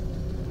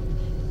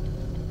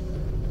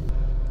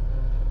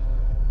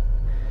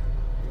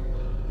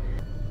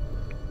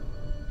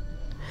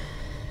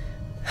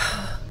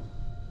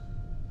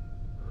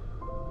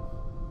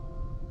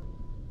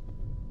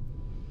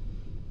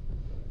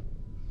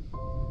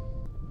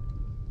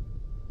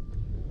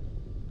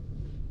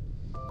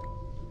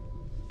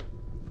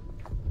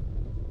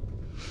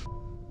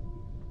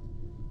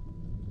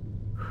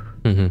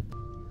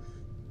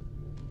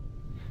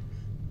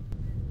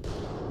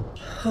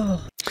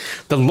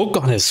 The look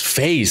on his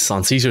face,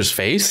 on Caesar's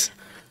face.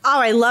 Oh,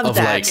 I love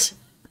that. Like,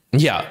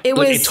 yeah,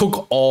 it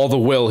took all the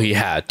will he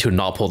had to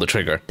not pull the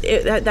trigger.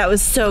 That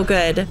was so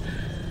good.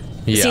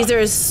 Yeah. Caesar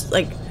is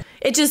like,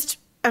 it just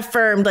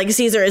affirmed like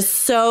Caesar is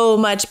so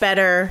much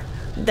better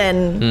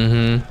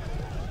than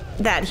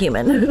that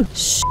human.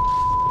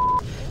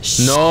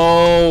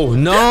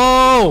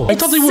 No. I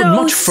thought they went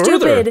much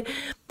further.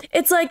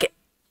 It's like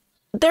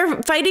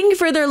they're fighting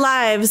for their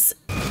lives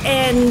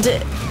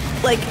and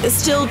like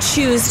still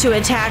choose to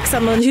attack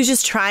someone who's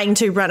just trying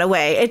to run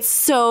away. It's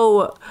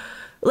so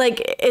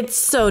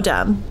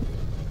dumb.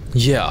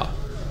 Yeah.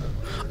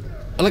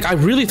 Like, I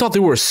really thought they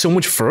were so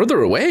much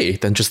further away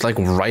than just like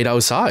right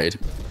outside.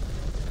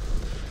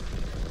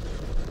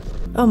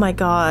 Oh my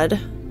God.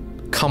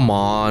 Come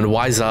on,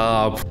 wise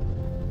up.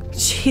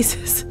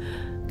 Jesus.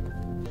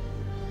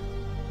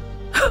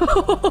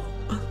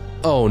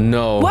 Oh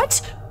no.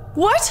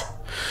 What?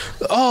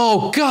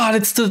 Oh God,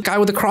 it's the guy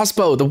with the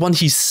crossbow, the one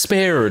he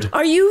spared.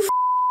 Are you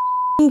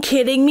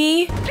kidding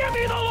me? Give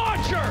me the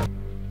launcher!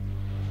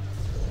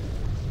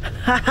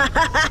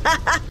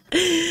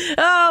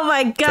 Oh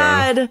my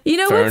God. You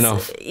know Fair what's...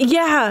 enough.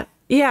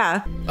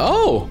 Yeah.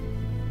 Oh.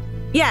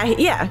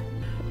 Yeah.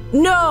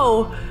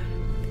 No.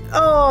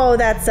 Oh,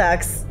 that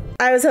sucks.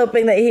 I was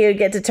hoping that he would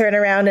get to turn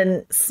around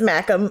and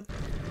smack him.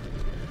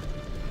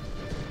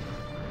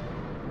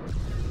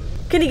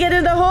 Can he get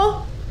in the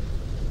hole?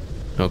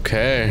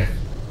 Okay.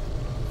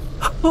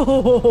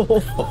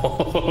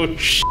 Oh,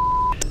 shit.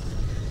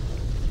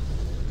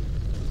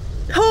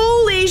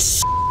 Holy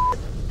shit.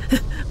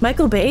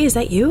 Michael Bay, is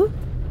that you?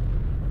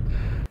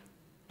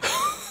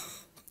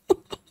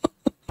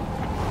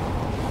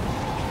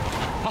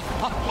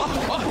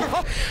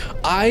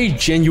 I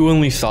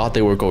genuinely thought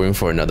they were going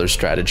for another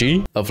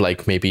strategy of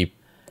like maybe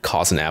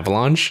cause an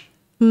avalanche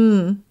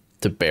to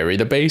bury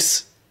the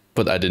base,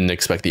 but I didn't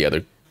expect the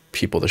other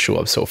people to show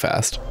up so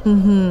fast.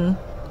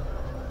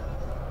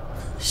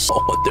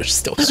 Oh, there's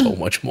still so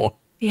much more.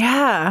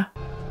 Yeah.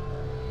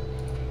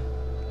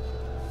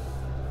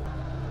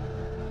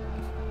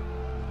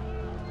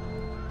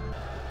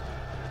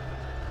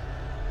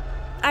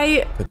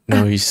 But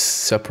now he's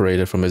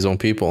separated from his own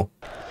people.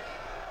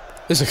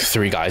 There's like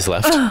 3 guys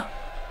left.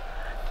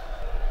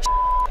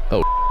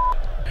 Oh.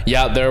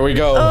 Yeah, there we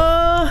go.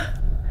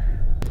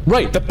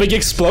 Right, the big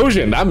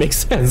explosion. That makes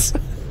sense.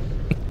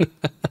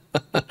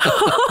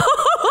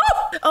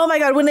 Oh my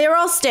God, when they were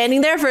all standing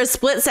there for a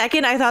split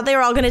second, I thought they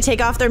were all going to take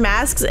off their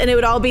masks and it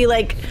would all be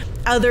like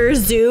other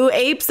zoo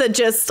apes that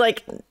just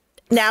like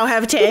now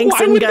have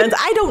tanks and guns.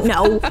 I don't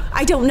know.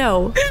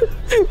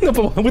 No,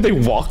 but why would they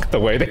walk the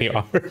way they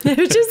are?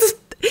 It's just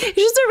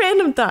a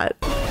random thought.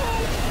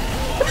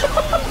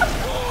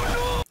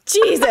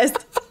 Jesus.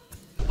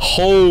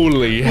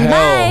 Holy hell.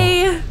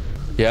 Bye.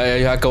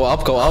 Yeah. Go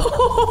up.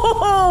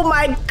 Oh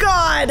my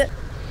God.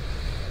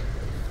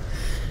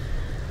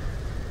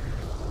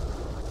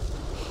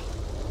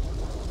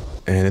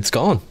 And it's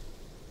gone.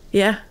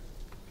 Yeah.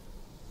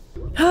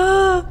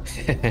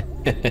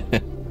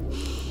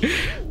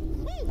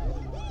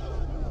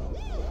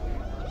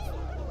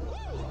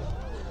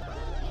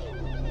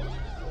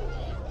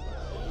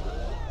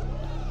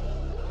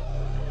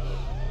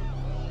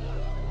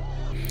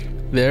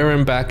 There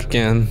and back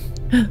again.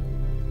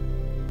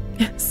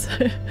 Yes.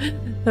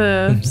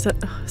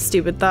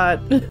 Stupid thought.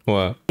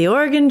 What? The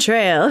Oregon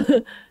Trail.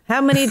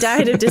 How many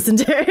died of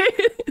dysentery?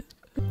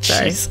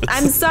 Sorry. Jesus.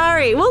 I'm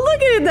sorry. Well,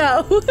 look at it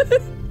though.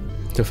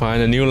 To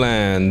find a new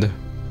land.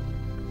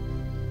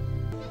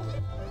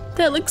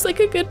 That looks like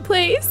a good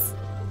place.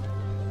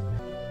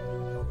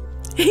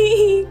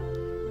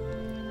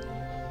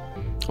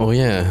 Oh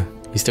yeah.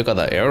 He still got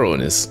that arrow in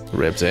his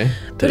ribs, eh?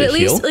 But at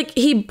least, like,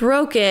 he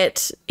broke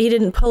it. He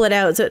didn't pull it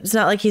out, so it's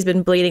not like he's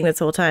been bleeding this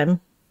whole time.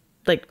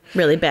 Like,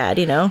 really bad,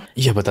 you know?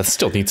 Yeah, but that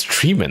still needs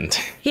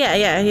treatment.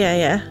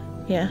 Yeah.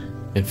 Yeah.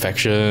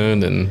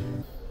 infection and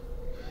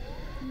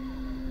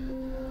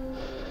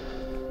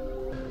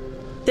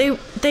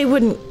they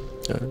wouldn't.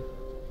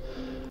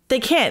 They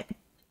can't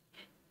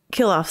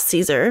kill off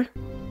Caesar.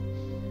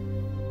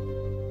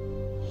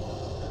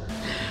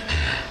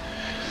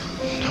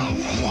 Don't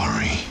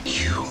worry.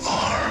 You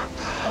are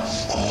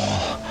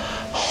all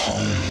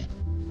home.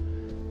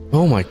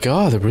 oh my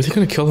god, they're really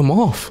gonna kill him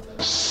off.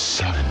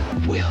 Son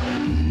will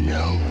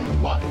know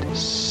what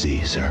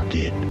Caesar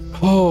did.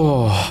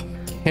 Oh,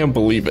 can't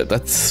believe it.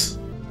 That's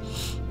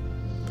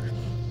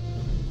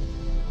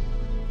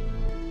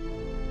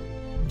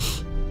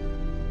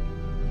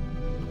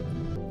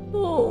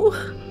Oh.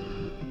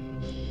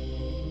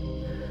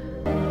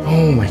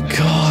 oh my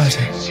god.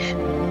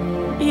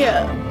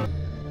 Yeah.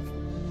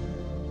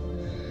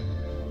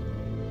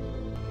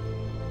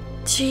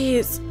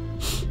 Jeez.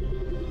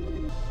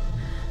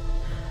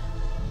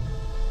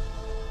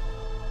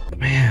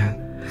 Man.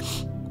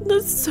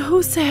 That's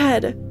so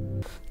sad.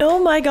 Oh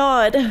my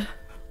god.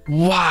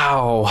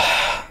 Wow.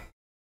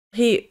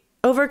 He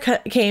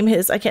overcame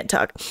his. I can't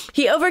talk.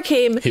 He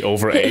overcame. He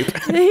overape.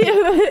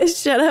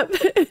 Shut up.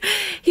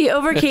 He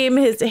overcame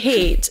his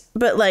hate,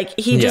 but like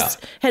he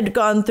just had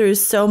gone through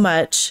so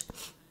much.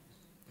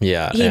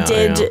 Yeah.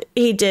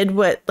 He did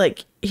what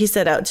like he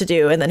set out to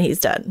do, and then he's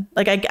done.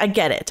 Like I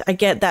get it. I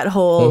get that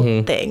whole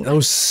thing. That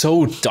was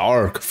so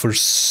dark for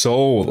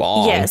so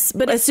long. Yes,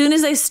 but as soon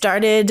as I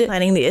started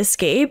planning the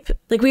escape,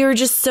 like we were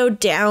just so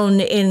down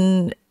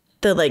in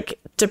the like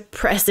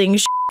depressing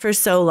for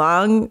so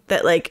long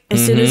that like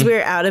as soon as we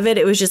were out of it,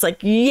 it was just like,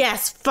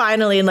 yes,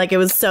 finally. And like it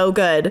was so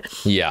good.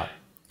 Yeah.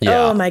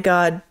 Oh my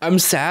god. I'm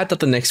sad that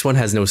the next one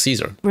has no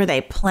Caesar. Were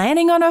they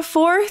planning on a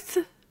fourth?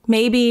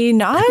 Maybe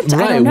not. Right.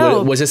 I don't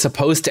know. Was it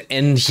supposed to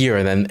end here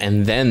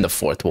and then the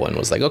fourth one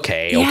was like,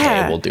 okay,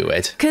 we'll do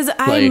it. Because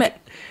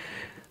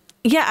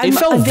it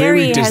felt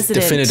very hesitant.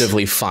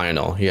 definitively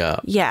final. Yeah.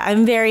 Yeah,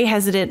 I'm very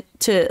hesitant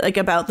to like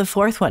about the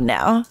fourth one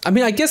now. I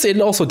mean, I guess it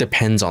also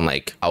depends on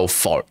like how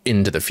far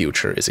into the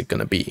future is it going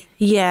to be.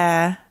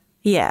 Yeah.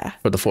 Yeah.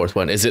 For the fourth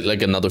one, is it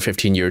like another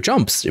 15-year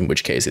jumps? In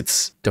which case,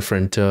 it's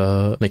different.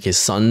 Like his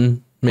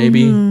son,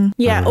 maybe.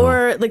 Yeah,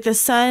 or like the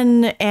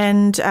son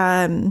and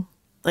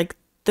like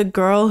the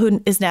girl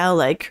who is now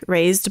like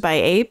raised by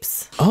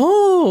apes.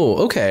 Oh,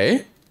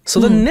 okay. So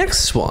the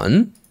next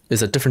one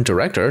is a different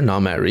director, not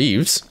Matt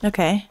Reeves.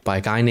 Okay. By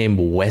a guy named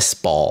Wes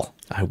Ball.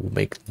 I will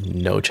make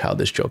no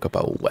childish joke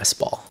about Wes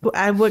Ball.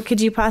 What could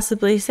you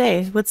possibly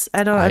say?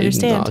 I don't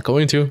understand. I'm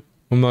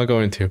not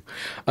going to.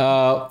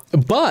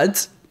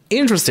 But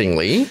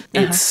interestingly,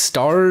 it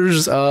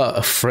stars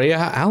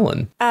Freya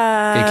Allen,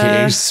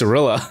 aka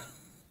Cirilla.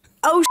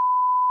 Oh,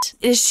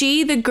 is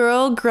she the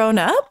girl grown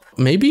up?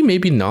 Maybe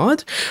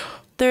not.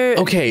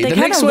 Okay, the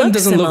next one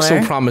doesn't look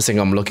so promising.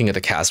 I'm looking at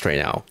the cast right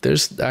now.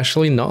 There's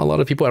actually not a lot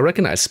of people I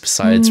recognize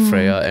besides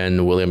Freya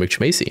and William H.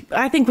 Macy.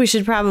 I think we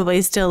should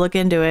probably still look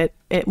into it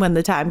when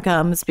the time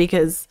comes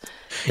because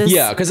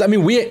because I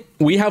mean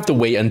we have to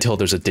wait until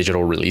there's a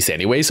digital release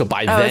anyway, so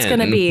by then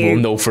we'll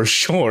know for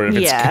sure if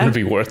it's going to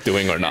be worth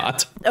doing or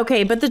not.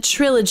 Okay, but the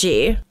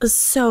trilogy was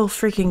so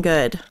freaking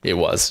good. It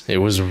was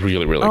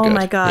really good. Oh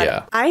my god.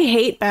 Yeah. I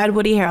hate bad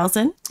Woody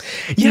Harrelson.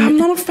 Yeah, I'm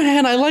not a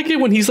fan. I like it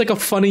when he's like a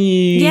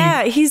funny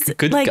he's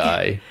good like,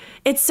 guy.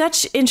 It's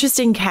such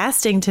interesting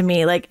casting to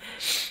me. Like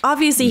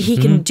obviously he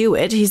can do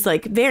it. He's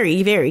like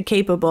very, very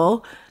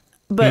capable.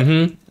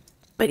 But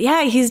but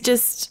yeah, he's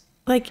just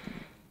like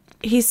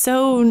he's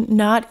so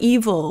not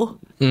evil.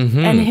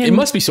 And it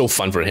must be so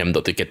fun for him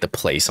though to get to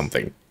play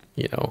something,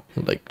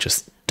 like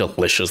just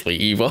deliciously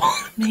evil.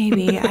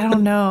 Maybe. I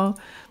don't know.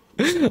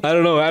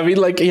 I mean,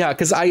 like, yeah,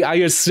 because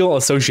I still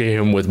associate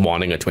him with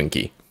wanting a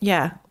Twinkie.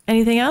 Yeah.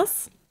 Anything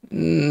else?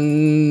 Probably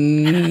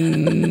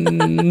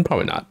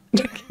not.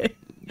 Okay.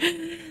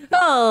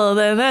 Oh,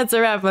 then that's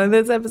a wrap on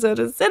this episode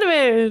of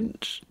Cinnamon.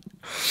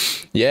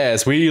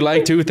 Yes, we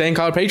like to thank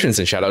our patrons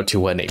and shout out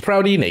to Nate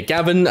Proudy, Nate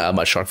Gavin,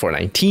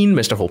 Shark419,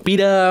 Mr.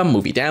 Hopita,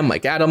 Movie Dam,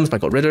 Mike Adams,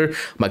 Michael Ritter,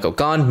 Michael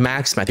Gahn,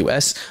 Max, Matthew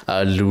S,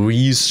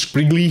 Louise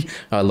Sprigley,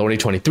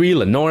 Lorne23,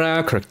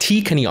 Lenora, Kirk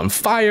T, Kenny on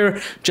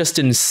Fire,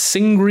 Justin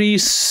Singri,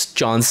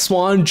 John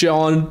Swan,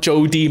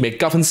 Joe D,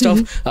 McGuffin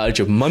Stuff,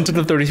 Joe Munton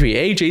of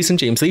 33A, Jason,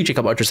 James Lee,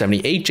 Jacob Archer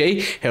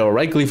 78J, Harold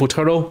Wright, Gleeful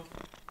Turtle,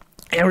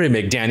 Aaron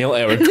McDaniel,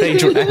 Eric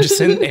Pedro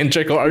Anderson, and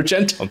Jacob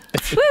Argento.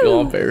 Thank you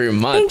all very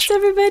much. Thanks,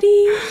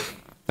 everybody.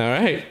 All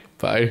right.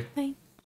 Bye. Bye.